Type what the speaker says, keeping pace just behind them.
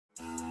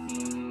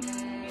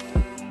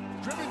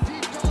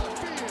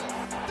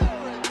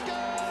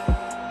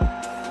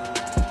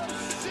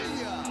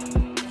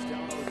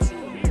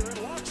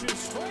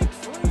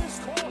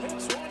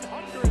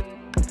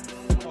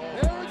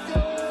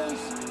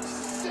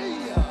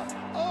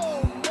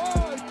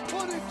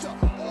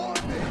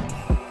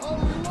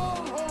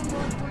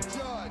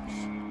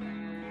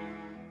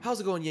How's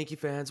it going, Yankee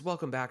fans?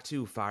 Welcome back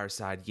to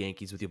Fireside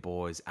Yankees with your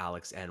boys,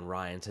 Alex and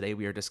Ryan. Today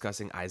we are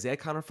discussing Isiah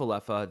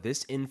Kiner-Falefa,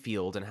 this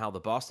infield, and how the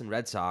Boston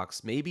Red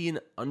Sox may be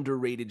an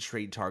underrated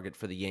trade target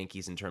for the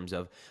Yankees in terms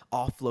of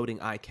offloading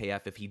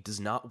IKF if he does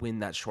not win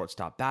that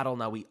shortstop battle.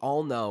 Now, we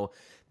all know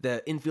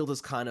the infield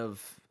is kind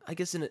of, I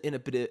guess, in a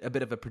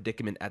bit of a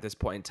predicament at this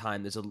point in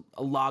time. There's a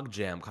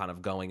logjam kind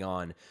of going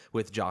on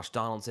with Josh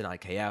Donaldson,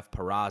 IKF,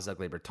 Peraza,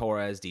 Gleyber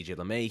Torres, DJ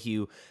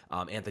LeMahieu,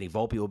 Anthony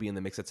Volpe will be in the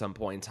mix at some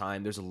point in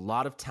time. There's a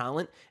lot of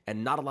talent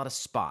and not a lot of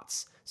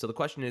spots. So the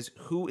question is,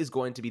 who is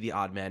going to be the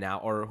odd man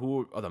out, or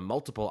who are the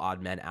multiple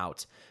odd men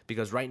out?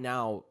 Because right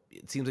now,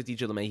 it seems like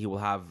DJ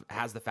LeMahieu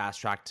has the fast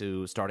track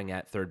to starting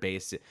at third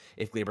base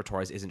if Gleyber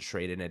Torres isn't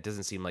traded, and it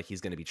doesn't seem like he's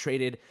going to be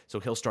traded.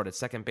 So he'll start at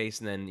second base,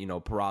 and then,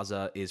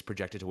 Peraza is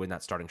projected to win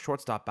that starting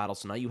shortstop battle.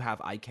 So now you have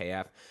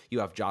IKF,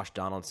 you have Josh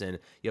Donaldson,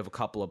 you have a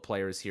couple of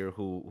players here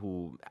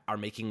who are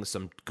making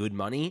some good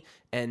money,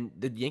 and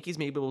the Yankees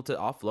may be able to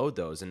offload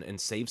those and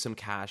save some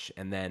cash,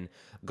 and then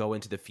go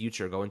into the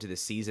future, go into the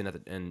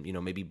season, and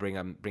maybe bring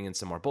in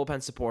some more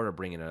bullpen support, or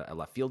bring in a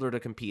left fielder to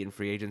compete in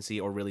free agency,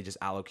 or really just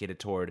allocate it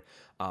toward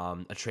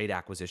a trade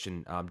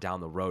acquisition down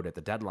the road at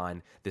the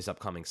deadline this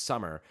upcoming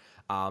summer.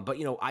 But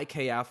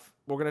IKF,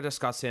 we're going to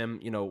discuss him,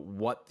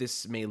 what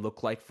this may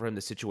look like for him,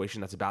 the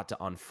situation that's about to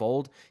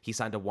unfold. He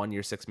signed a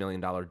 1-year, $6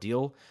 million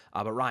deal.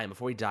 But Ryan,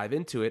 before we dive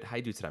into it, how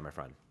you do today, my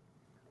friend?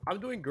 I'm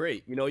doing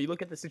great. You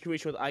look at the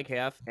situation with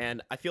IKF,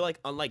 and I feel like,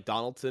 unlike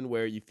Donaldson,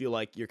 where you feel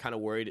like you're kind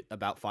of worried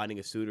about finding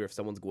a suitor if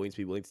someone's going to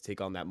be willing to take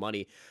on that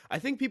money, I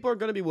think people are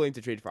going to be willing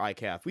to trade for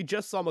IKF. We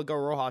just saw Miguel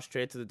Rojas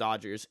trade to the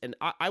Dodgers, and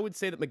I would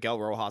say that Miguel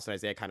Rojas and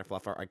Isiah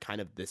Kiner-Falefa are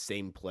kind of the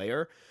same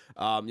player.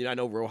 I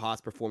know Rojas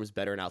performs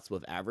better in outs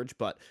above average,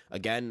 but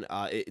again,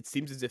 it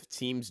seems as if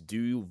teams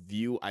do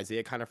view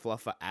Isiah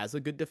Kiner-Falefa as a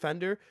good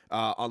defender,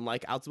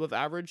 unlike outs above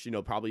average.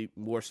 Probably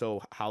more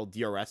so how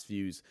DRS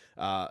views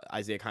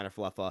Isiah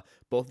Kiner-Falefa.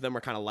 Both of them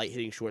are kind of light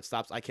hitting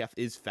shortstops. IKF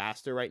is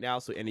faster right now,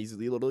 and he's a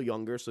little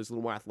younger, so he's a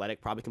little more athletic,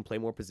 probably can play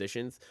more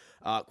positions.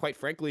 Quite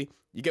frankly,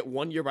 you get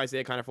 1 year by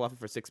Isiah Kiner-Falefa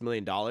for $6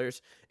 million.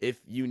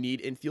 If you need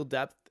infield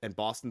depth, and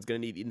Boston's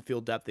going to need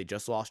infield depth, they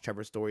just lost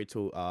Trevor Story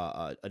to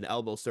an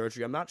elbow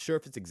surgery. I'm not sure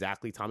if it's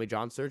exactly Tommy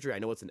John surgery. I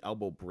know it's an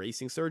elbow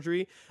bracing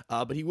surgery,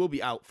 but he will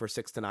be out for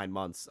 6 to 9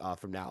 months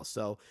from now.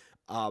 So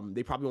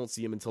they probably won't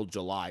see him until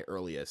July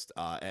earliest,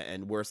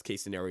 and worst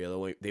case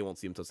scenario, they won't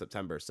see him until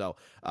September. So,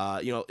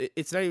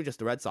 it's not even just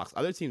the Red Sox.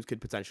 Other teams could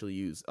potentially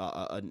use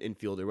an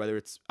infielder, whether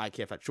it's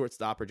IKF at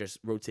shortstop or just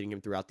rotating him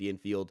throughout the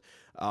infield.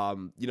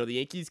 The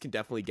Yankees can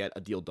definitely get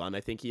a deal done,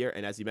 I think, here.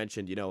 And as you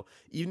mentioned,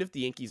 even if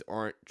the Yankees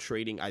aren't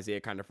trading Isiah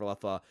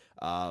Kiner-Falefa,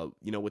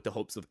 with the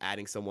hopes of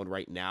adding someone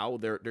right now,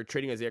 they're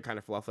trading Isiah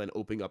Kiner-Falefa and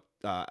opening up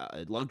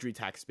a luxury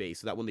tax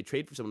space so that when they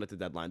trade for someone at the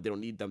deadline, they don't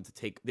need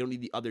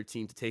the other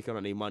team to take on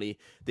any money.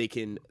 They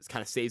can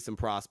kind of save some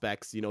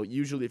prospects.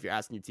 Usually if you're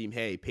asking your team,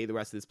 hey, pay the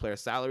rest of this player's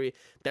salary,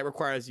 that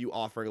requires you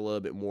offering a little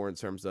bit more in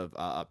terms of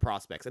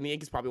prospects. And the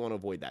Yankees probably want to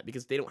avoid that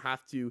because they don't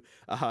have to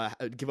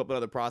give up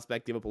another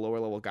prospect, give up a lower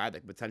level guy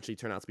that could potentially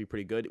turn out to be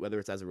pretty good, whether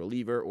it's as a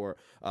reliever or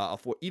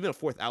even a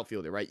fourth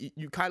outfielder, right?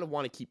 You kind of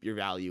want to keep your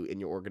value in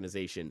your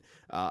organization.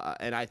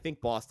 And I think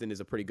Boston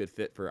is a pretty good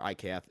fit for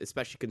IKF,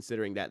 especially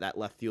considering that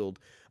left field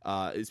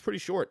is pretty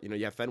short.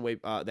 You have Fenway,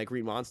 that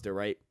green monster,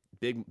 right?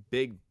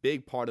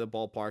 Big part of the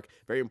ballpark.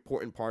 Very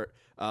important part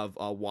of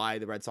why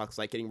the Red Sox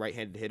like getting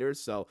right-handed hitters.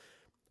 So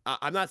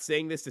I'm not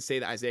saying this to say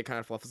that Isiah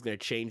Kiner-Falefa is going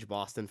to change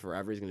Boston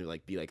forever. He's going to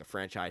be like a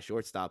franchise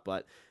shortstop,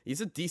 but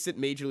he's a decent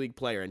major league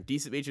player, and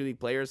decent major league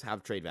players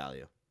have trade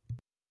value.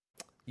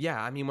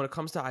 Yeah, I mean, when it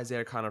comes to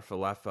Isiah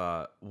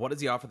Kiner-Falefa, what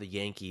does he offer the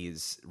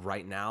Yankees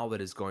right now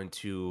that is going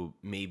to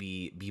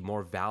maybe be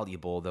more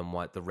valuable than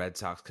what the Red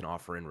Sox can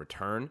offer in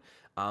return?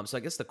 So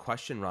I guess the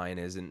question, Ryan,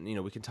 is, and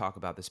we can talk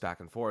about this back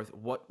and forth,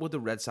 what would the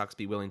Red Sox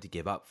be willing to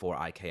give up for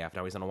IKF?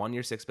 Now, he's on a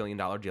 1-year, $6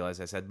 million deal, as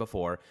I said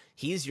before.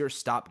 He's your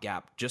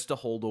stopgap just to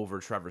hold over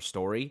Trevor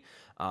Story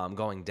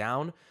going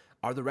down.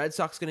 Are the Red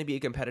Sox going to be a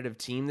competitive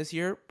team this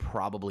year?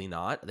 Probably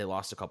not. They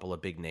lost a couple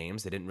of big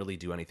names. They didn't really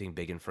do anything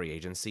big in free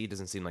agency. It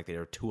doesn't seem like they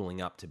are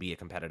tooling up to be a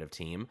competitive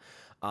team.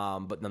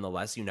 But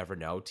nonetheless, you never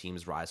know.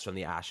 Teams rise from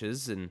the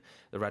ashes, and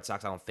the Red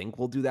Sox, I don't think,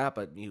 will do that,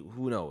 but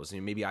who knows?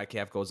 Maybe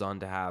IKF goes on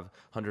to have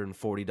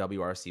 140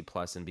 WRC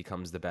plus and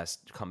becomes the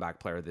best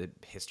comeback player in the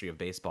history of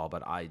baseball,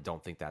 but I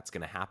don't think that's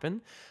going to happen.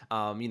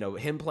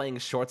 Him playing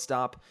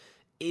shortstop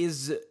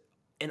is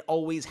and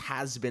always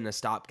has been a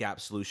stopgap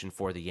solution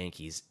for the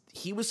Yankees.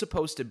 He was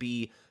supposed to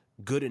be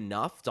good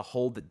enough to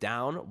hold it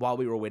down while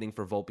we were waiting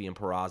for Volpe and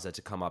Peraza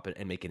to come up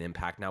and make an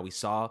impact. Now, we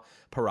saw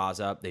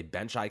Peraza. They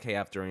bench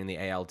IKF during the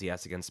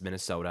ALDS against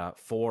Minnesota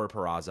for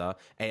Peraza.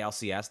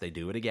 ALCS, they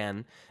do it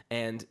again.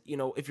 And,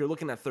 if you're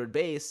looking at third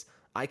base,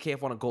 IKF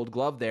won a gold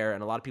glove there,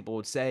 and a lot of people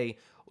would say,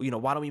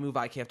 why don't we move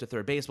IKF to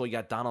third base? Well, you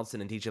got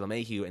Donaldson and DJ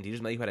LeMahieu, and DJ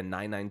LeMahieu had a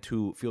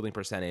 .992 fielding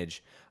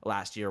percentage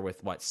last year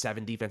with,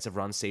 7 defensive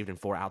runs saved and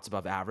 4 outs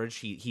above average.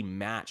 He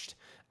matched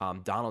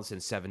Donaldson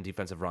 7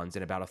 defensive runs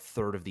in about a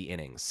third of the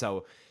innings.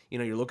 So,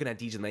 you're looking at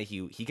DJ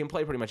LeMahieu. He can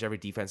play pretty much every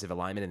defensive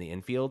alignment in the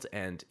infield,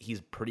 and he's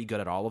pretty good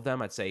at all of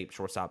them. I'd say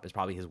shortstop is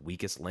probably his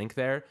weakest link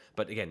there.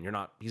 But again,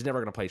 he's never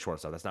going to play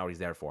shortstop. That's not what he's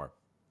there for.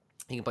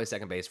 He can play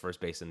second base, first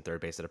base, and third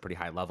base at a pretty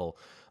high level.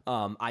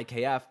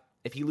 IKF,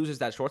 if he loses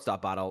that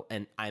shortstop battle,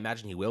 and I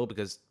imagine he will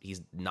because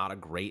he's not a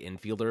great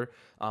infielder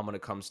when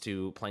it comes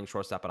to playing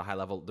shortstop at a high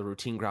level, the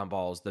routine ground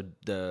balls,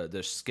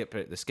 the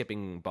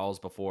skipping balls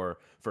before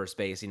first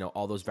base,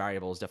 all those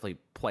variables definitely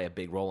play a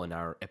big role in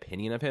our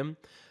opinion of him.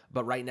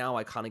 But right now,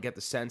 I kind of get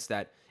the sense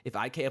that if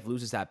IKF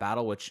loses that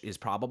battle, which is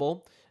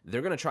probable,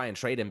 they're going to try and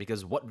trade him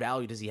because what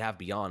value does he have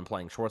beyond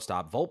playing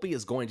shortstop? Volpe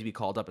is going to be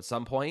called up at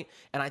some point,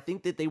 and I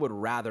think that they would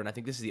rather, and I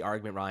think this is the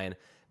argument, Ryan,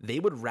 they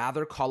would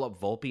rather call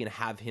up Volpe and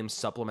have him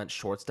supplement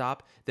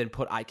shortstop than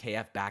put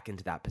IKF back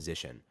into that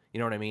position. You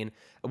know what I mean?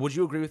 Would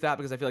you agree with that?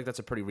 Because I feel like that's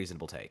a pretty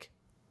reasonable take.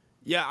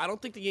 Yeah, I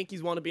don't think the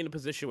Yankees want to be in a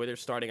position where they're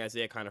starting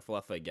Isaiah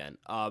Kiner-Falefa again.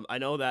 I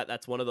know that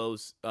that's one of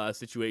those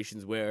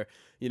situations where,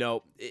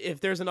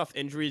 if there's enough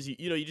injuries,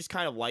 you just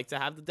kind of like to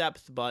have the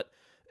depth, but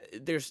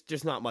there's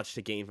just not much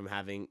to gain from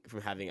having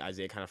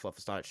Isaiah Kiner-Falefa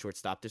start at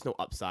shortstop. There's no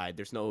upside.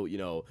 There's no,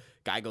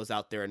 guy goes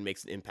out there and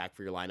makes an impact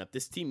for your lineup.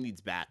 This team needs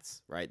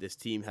bats, right? This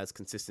team has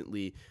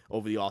consistently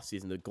over the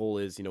offseason, the goal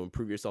is,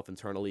 improve yourself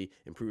internally,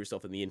 improve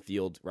yourself in the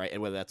infield, right?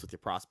 And whether that's with your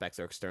prospects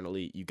or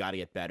externally, you got to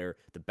get better.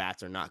 The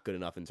bats are not good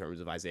enough in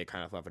terms of Isaiah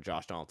Kiner-Falefa,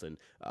 Josh Donaldson.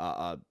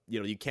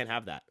 You can't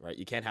have that, right?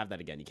 You can't have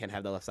that again. You can't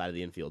have that left side of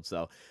the infield.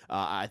 So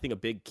I think a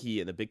big key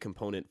and a big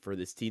component for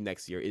this team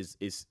next year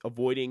is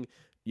avoiding,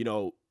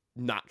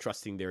 not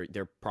trusting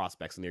their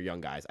prospects and their young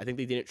guys. I think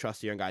they didn't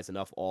trust the young guys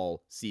enough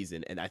all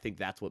season, and I think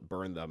that's what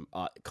burned them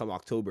come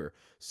October.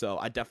 So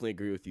I definitely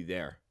agree with you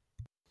there.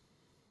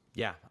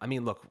 Yeah, I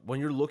mean, look,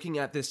 when you're looking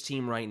at this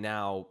team right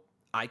now,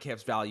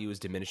 IKF's value is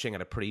diminishing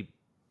at a pretty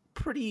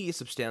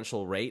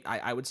substantial rate.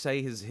 I would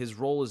say his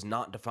role is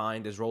not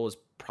defined. His role is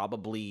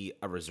probably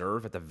a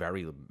reserve at the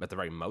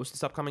very most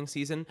this upcoming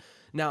season.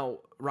 Now,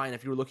 Ryan,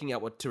 if you were looking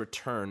at what to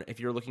return, if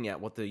you're looking at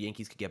what the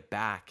Yankees could get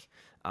back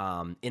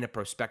in a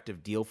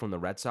prospective deal from the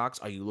Red Sox,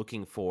 are you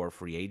looking for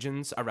free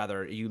agents? Or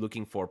rather, are you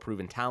looking for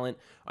proven talent?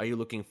 Are you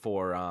looking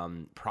for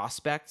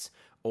prospects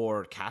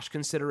or cash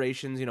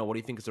considerations? What do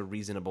you think is a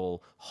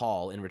reasonable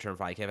haul in return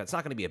for IKF? It's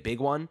not going to be a big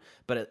one,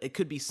 but it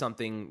could be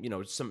something,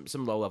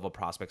 some low-level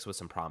prospects with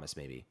some promise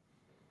maybe.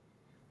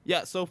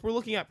 Yeah, so if we're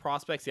looking at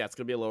prospects, it's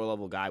going to be a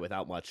lower-level guy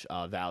without much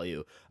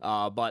value.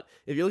 But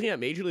if you're looking at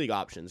major league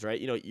options, right,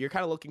 you're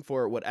kind of looking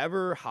for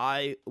whatever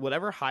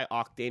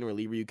high-octane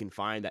reliever you can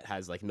find that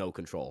has, no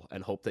control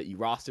and hope that you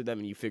roster them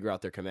and you figure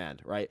out their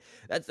command, right?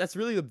 That's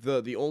really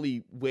the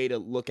only way to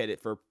look at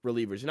it for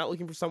relievers. You're not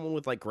looking for someone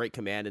with, great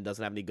command and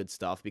doesn't have any good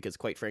stuff because,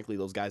 quite frankly,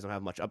 those guys don't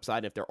have much upside.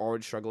 And if they're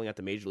already struggling at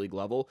the major league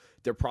level,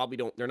 they're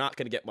not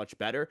going to get much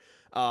better.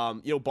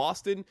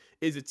 Boston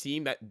is a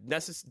team that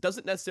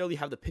doesn't necessarily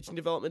have the pitching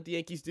development the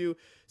Yankees do.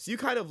 So you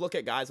kind of look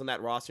at guys on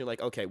that roster and you're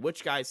like, okay,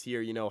 which guys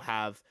here,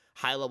 have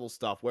high level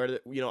stuff where,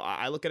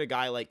 I look at a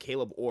guy like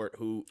Caleb Ort,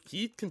 who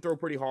he can throw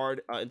pretty hard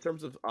in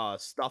terms of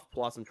stuff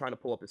plus. I'm trying to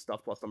pull up his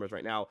stuff plus numbers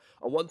right now.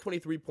 A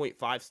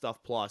 123.5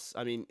 stuff plus.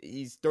 I mean,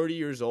 he's 30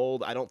 years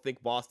old. I don't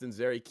think Boston's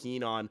very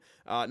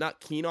not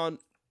keen on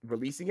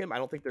releasing him. I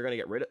don't think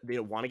they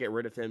don't want to get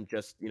rid of him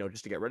just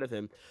to get rid of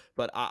him.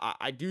 But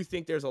I do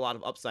think there's a lot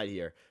of upside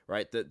here,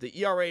 right? The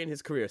ERA in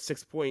his career,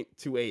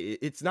 6.28.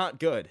 It's not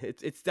good.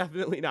 It's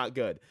definitely not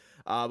good.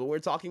 But we're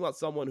talking about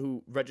someone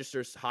who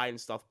registers high in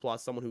stuff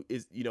plus, someone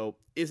who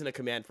isn't a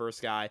command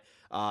first guy.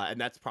 And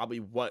that's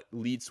probably what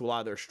leads to a lot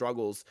of their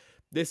struggles.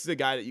 This is a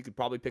guy that you could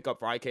probably pick up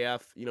for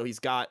IKF. He's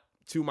got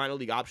 2 minor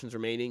league options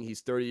remaining.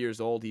 He's 30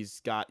 years old. He's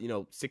got,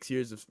 6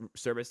 years of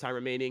service time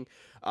remaining.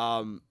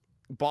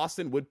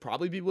 Boston would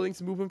probably be willing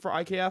to move him for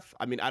IKF.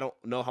 I mean, I don't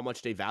know how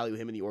much they value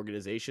him in the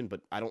organization, but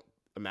I don't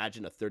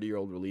imagine a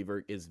 30-year-old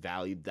reliever is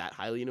valued that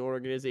highly in an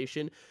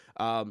organization.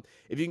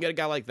 If you can get a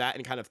guy like that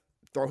and kind of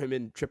throw him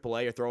in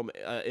AAA or throw him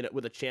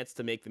with a chance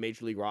to make the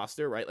major league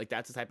roster, right?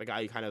 That's the type of guy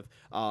you kind of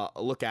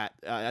look at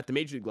the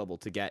major league level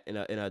to get in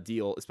a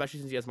deal, especially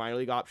since he has minor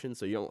league options,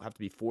 so you don't have to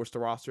be forced to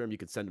roster him. You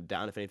could send him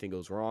down if anything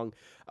goes wrong.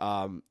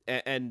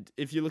 And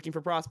if you're looking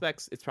for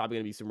prospects, it's probably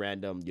going to be some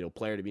random,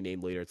 player to be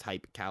named later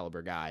type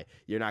caliber guy.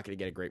 You're not going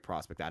to get a great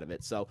prospect out of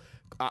it. So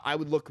I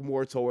would look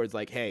more towards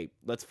hey,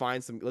 let's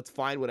find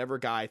whatever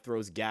guy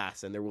throws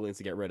gas and they're willing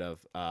to get rid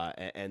of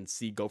and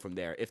go from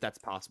there if that's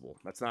possible.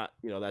 That's not,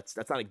 that's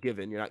not a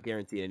given. You're not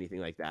guaranteed anything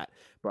like that,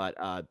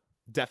 but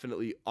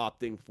definitely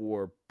opting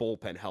for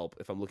bullpen help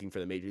if I'm looking for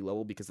the major league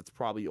level, because it's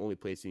probably the only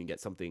place you can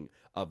get something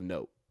of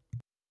note.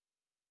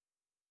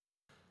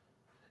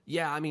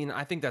 Yeah, I mean,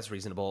 I think that's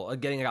reasonable.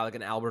 Getting a guy like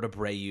an Albert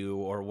Abreu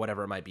or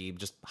whatever it might be,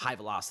 just high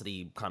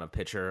velocity kind of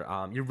pitcher,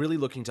 you're really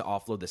looking to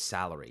offload the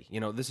salary.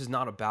 This is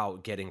not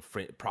about getting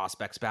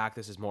prospects back.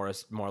 This is more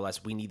or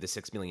less, we need the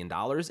 $6 million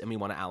and we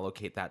want to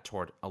allocate that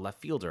toward a left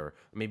fielder.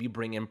 Maybe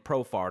bring in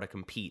Profar to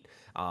compete.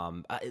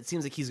 It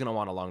seems like he's going to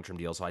want a long-term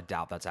deal, so I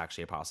doubt that's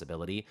actually a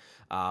possibility.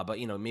 But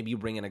maybe you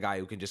bring in a guy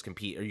who can just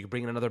compete, or you can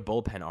bring in another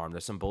bullpen arm.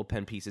 There's some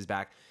bullpen pieces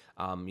back.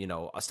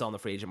 still on the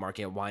free agent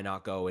market. Why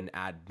not go and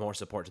add more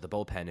support to the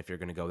bullpen if you're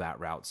going to go that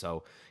route?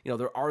 So,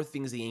 there are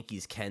things the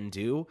Yankees can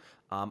do.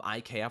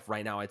 IKF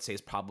right now, I'd say,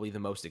 is probably the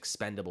most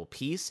expendable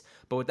piece.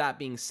 But with that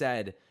being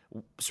said,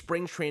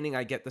 spring training,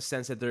 I get the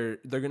sense that they're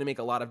going to make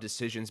a lot of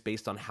decisions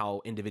based on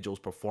how individuals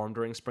perform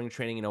during spring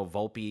training.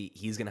 Volpe,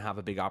 he's going to have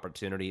a big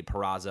opportunity.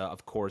 Peraza,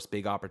 of course,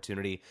 big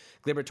opportunity.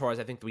 Gleyber Torres,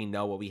 I think we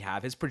know what we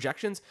have. His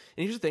projections,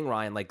 and here's the thing,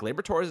 Ryan, like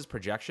Gleyber Torres'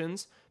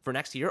 projections for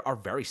next year are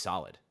very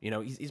solid.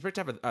 He's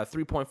projected to have a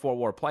 3.4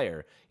 WAR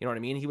player. You know what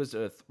I mean? He was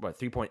a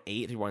 3.8,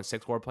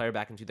 3.6 WAR player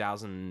back in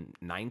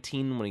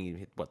 2019 when he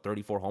hit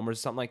 34 homers,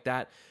 something like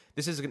that.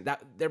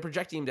 They're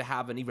projecting him to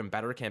have an even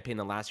better campaign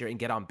than last year and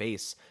get on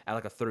base at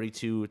like a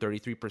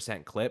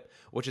 33% clip,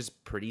 which is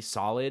pretty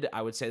solid.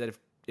 I would say that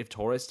if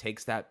Torres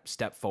takes that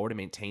step forward and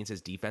maintains his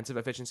defensive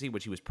efficiency,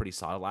 which he was pretty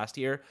solid last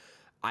year,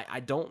 I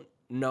don't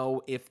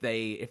know if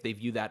they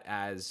view that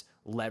as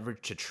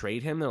leverage to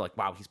trade him. They're like,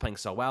 wow, he's playing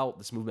so well.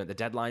 This movement at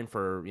the deadline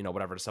for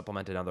whatever to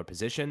supplement another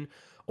position,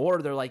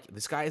 or they're like,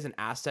 this guy is an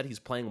asset. He's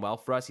playing well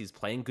for us. He's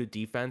playing good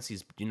defense.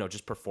 He's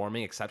just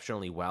performing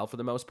exceptionally well for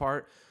the most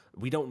part.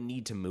 We don't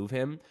need to move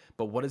him.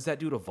 But what does that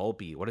do to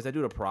Volpe? What does that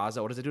do to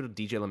Peraza? What does that do to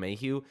DJ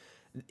LeMahieu?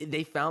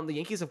 The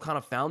Yankees have kind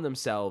of found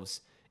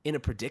themselves in a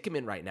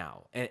predicament right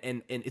now.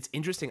 And it's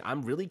interesting.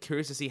 I'm really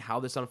curious to see how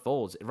this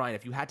unfolds. Ryan,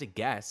 if you had to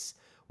guess,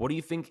 what do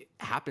you think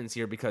happens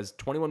here? Because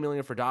 $21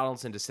 million for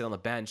Donaldson to sit on the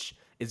bench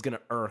is going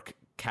to irk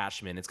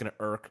Cashman. It's going to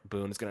irk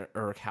Boone. It's going to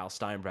irk Hal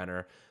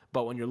Steinbrenner.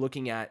 But when you're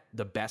looking at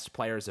the best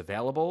players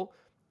available,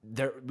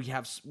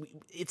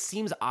 it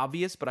seems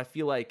obvious, but I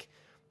feel like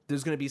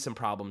there's going to be some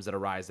problems that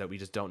arise that we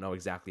just don't know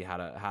exactly how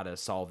to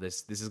solve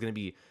this. This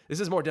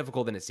is more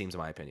difficult than it seems, in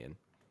my opinion.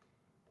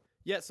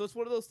 Yeah, so it's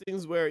one of those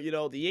things where,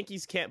 the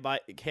Yankees can't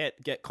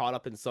get caught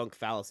up in sunk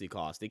fallacy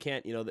costs. They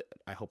can't,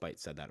 I hope I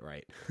said that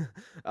right.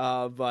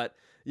 But,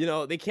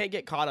 they can't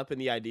get caught up in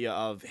the idea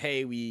of,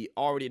 hey, we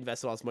already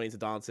invested all this money into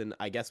Donaldson.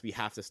 I guess we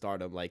have to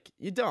start him. Like,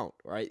 you don't,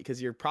 right?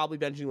 Because you're probably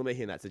benching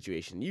LeMahieu in that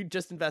situation. You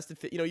just invested,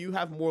 you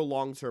have more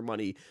long-term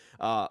money,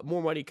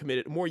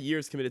 more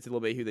years committed to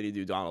LeMahieu than you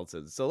do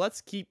Donaldson. So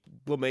let's keep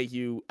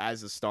LeMahieu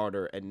as a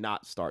starter and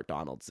not start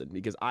Donaldson,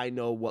 because I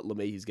know what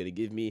LeMahieu is going to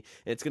give me.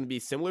 And it's going to be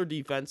similar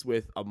defense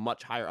with a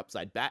much higher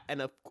upside bat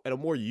and a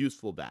more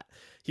useful bat.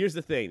 Here's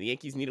the thing. The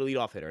Yankees need a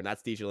leadoff hitter, and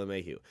that's DJ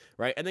LeMahieu,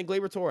 right? And then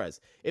Gleyber Torres.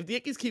 If the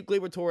Yankees keep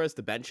Gleyber Torres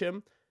to bench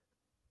him,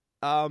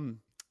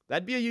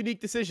 that'd be a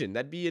unique decision.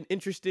 That'd be an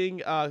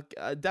interesting,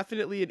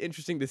 definitely an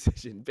interesting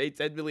decision. Pay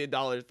 $10 million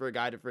for a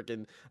guy to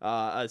freaking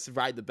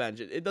ride the bench.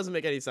 It doesn't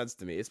make any sense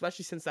to me,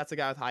 especially since that's a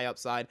guy with high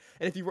upside.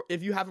 And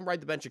if you have him ride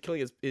the bench, you're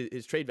killing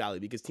his trade value,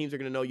 because teams are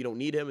going to know you don't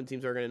need him, and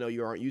teams are going to know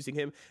you aren't using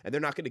him, and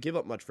they're not going to give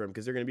up much for him,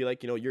 because they're going to be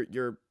like,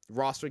 you're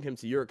rostering him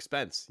to your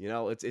expense.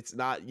 It's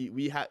not,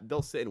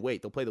 they'll sit and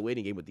wait. They'll play the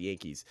waiting game with the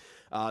Yankees.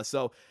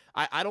 So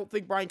I don't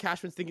think Brian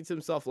Cashman's thinking to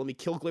himself, let me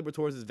kill Gleyber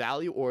Torres'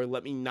 value, or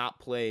let me not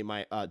play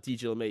my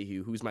DJ LeMahieu,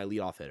 who's my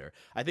leadoff hitter.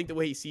 I think the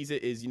way he sees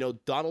it is,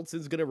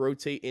 Donaldson's going to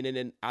rotate in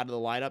and out of the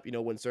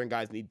lineup, when certain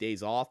guys need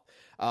days off.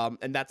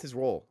 And that's his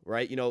role,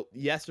 right?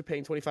 Yes, they're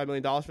paying $25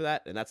 million for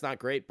that, and that's not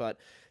great, but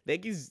the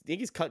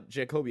Yankees cut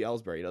Jacoby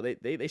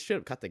Ellsbury. They should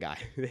have cut the guy.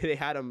 They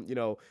had him,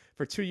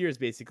 for 2 years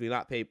basically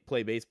not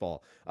play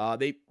baseball.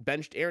 They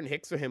benched Aaron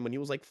Hicks for him when he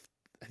was like,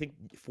 I think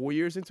 4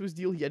 years into his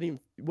deal. He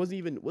wasn't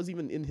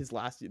even in the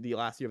last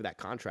year of that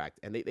contract,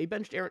 and they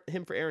benched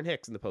him for Aaron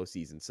Hicks in the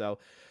postseason. So,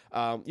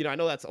 I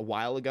know that's a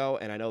while ago,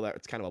 and I know that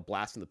it's kind of a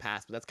blast from the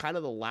past, but that's kind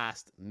of the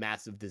last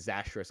massive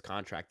disastrous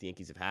contract the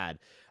Yankees have had.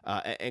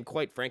 And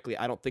quite frankly,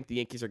 I don't think the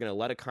Yankees are going to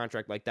let a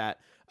contract like that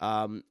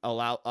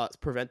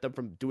prevent them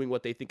from doing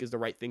what they think is the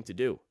right thing to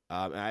do.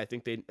 And I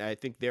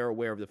think they're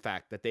aware of the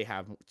fact that they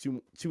have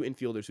two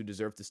infielders who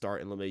deserve to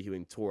start in LeMahieu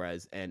and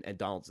Torres, and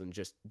Donaldson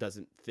just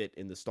doesn't fit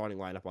in the starting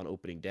lineup on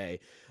opening day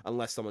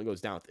unless someone goes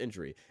down with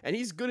injury. And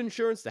he's good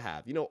insurance to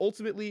have.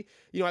 Ultimately,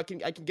 I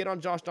can get on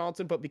Josh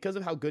Donaldson, but because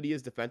of how good he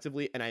is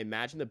defensively, and I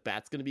imagine the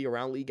bat's going to be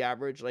around league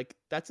average, like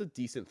that's a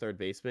decent third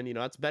baseman.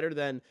 That's better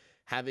than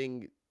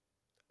having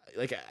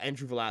like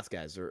Andrew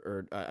Velasquez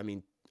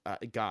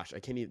gosh, I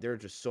can't even. There are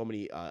just so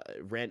many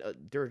random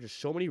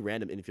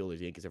infielders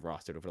the Yankees have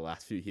rostered over the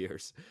last few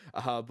years.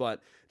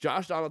 But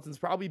Josh Donaldson's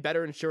probably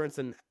better insurance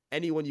than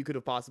anyone you could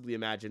have possibly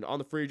imagined on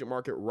the free agent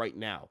market right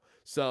now.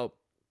 So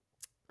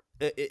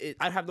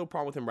I'd have no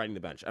problem with him riding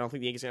the bench. I don't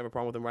think the Yankees are going to have a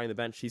problem with him riding the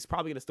bench. He's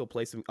probably going to still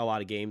play a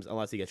lot of games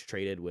unless he gets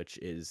traded, which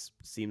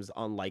seems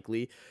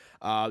unlikely.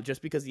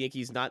 Just because the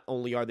Yankees, not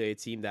only are they a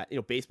team that,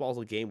 baseball is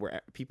a game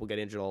where people get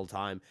injured all the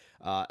time.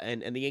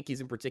 And the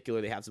Yankees in particular,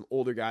 they have some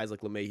older guys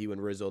like LeMahieu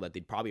and Rizzo that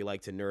they'd probably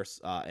like to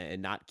nurse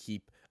and not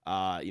keep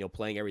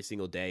playing every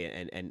single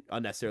day and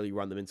unnecessarily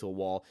run them into a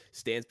wall.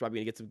 Stan's probably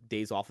going to get some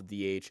days off of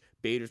DH.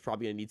 Bader's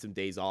probably going to need some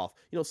days off.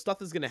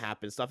 Stuff is going to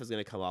happen. Stuff is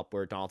going to come up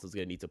where Donaldson's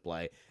going to need to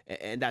play.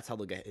 And that's how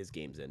they'll get his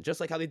games in. Just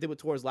like how they did with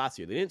Torres last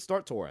year. They didn't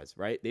start Torres,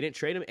 right? They didn't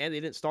trade him, and they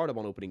didn't start him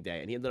on opening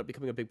day. And he ended up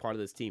becoming a big part of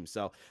this team.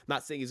 So I'm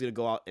not saying he's going to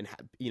go out and,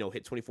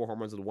 hit 24 home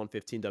runs with a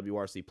 115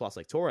 WRC plus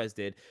like Torres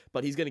did,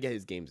 but he's going to get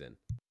his games in.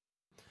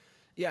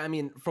 Yeah, I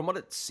mean, from what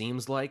it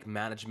seems like,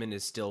 management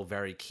is still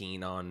very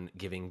keen on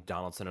giving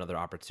Donaldson another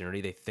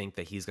opportunity. They think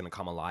that he's going to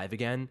come alive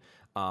again.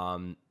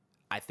 Um,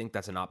 I think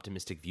that's an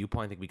optimistic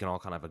viewpoint. I think we can all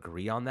kind of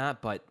agree on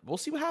that, but we'll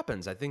see what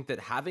happens. I think that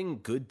having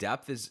good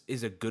depth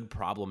is a good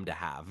problem to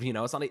have. You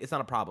know, it's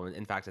not a problem.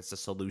 In fact, it's a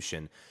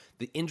solution.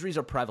 The injuries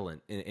are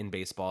prevalent in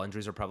baseball.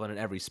 Injuries are prevalent in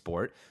every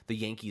sport. The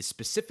Yankees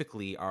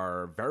specifically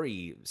are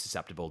very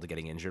susceptible to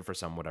getting injured for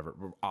some whatever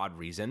odd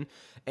reason.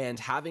 And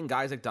having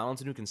guys like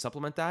Donaldson who can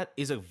supplement that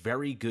is a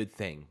very good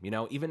thing. You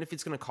know, even if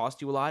it's going to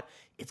cost you a lot,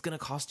 it's going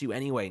to cost you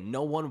anyway.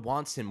 No one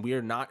wants him. We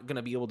are not going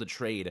to be able to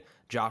trade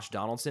Josh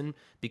Donaldson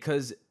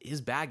because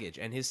his baggage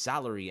and his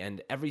salary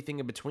and everything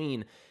in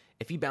between,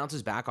 if he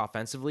bounces back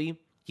offensively,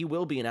 he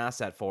will be an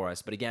asset for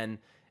us. But again,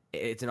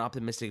 it's an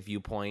optimistic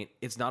viewpoint.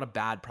 It's not a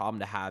bad problem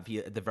to have. He,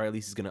 at the very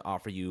least, is going to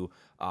offer you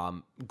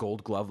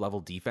Gold Glove level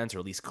defense, or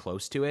at least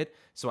close to it.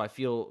 So I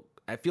feel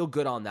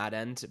good on that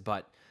end,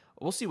 but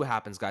we'll see what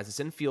happens, guys. This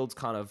infield's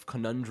kind of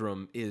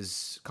conundrum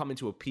is coming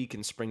to a peak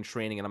in spring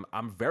training, and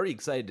I'm very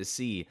excited to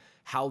see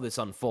how this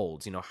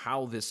unfolds. You know,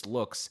 how this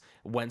looks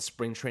when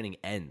spring training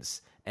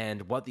ends,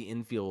 and what the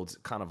infield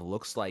kind of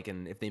looks like,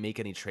 and if they make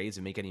any trades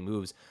and make any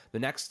moves. The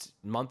next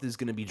month is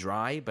going to be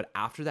dry, but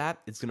after that,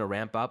 it's going to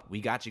ramp up.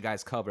 We got you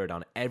guys covered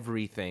on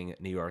everything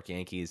New York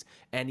Yankees.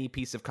 Any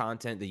piece of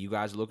content that you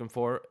guys are looking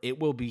for, it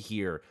will be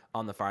here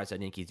on the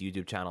Fireside Yankees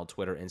YouTube channel,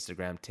 Twitter,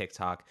 Instagram,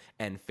 TikTok,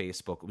 and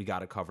Facebook. We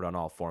got it covered on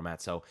all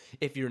formats. So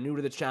if you're new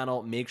to the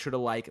channel, make sure to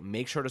like,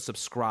 make sure to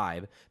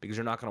subscribe, because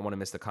you're not going to want to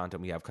miss the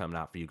content we have coming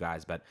out for you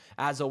guys. But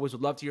as always,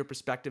 would love to hear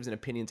perspectives and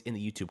opinions in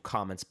the YouTube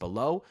comments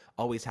below.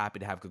 Always happy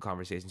to have good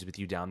conversations with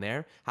you down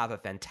there. Have a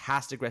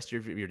fantastic rest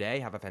of your day.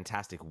 Have a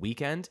fantastic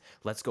weekend.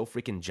 Let's go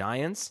freaking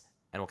Giants.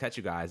 And we'll catch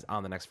you guys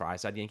on the next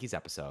Fireside Yankees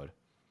episode.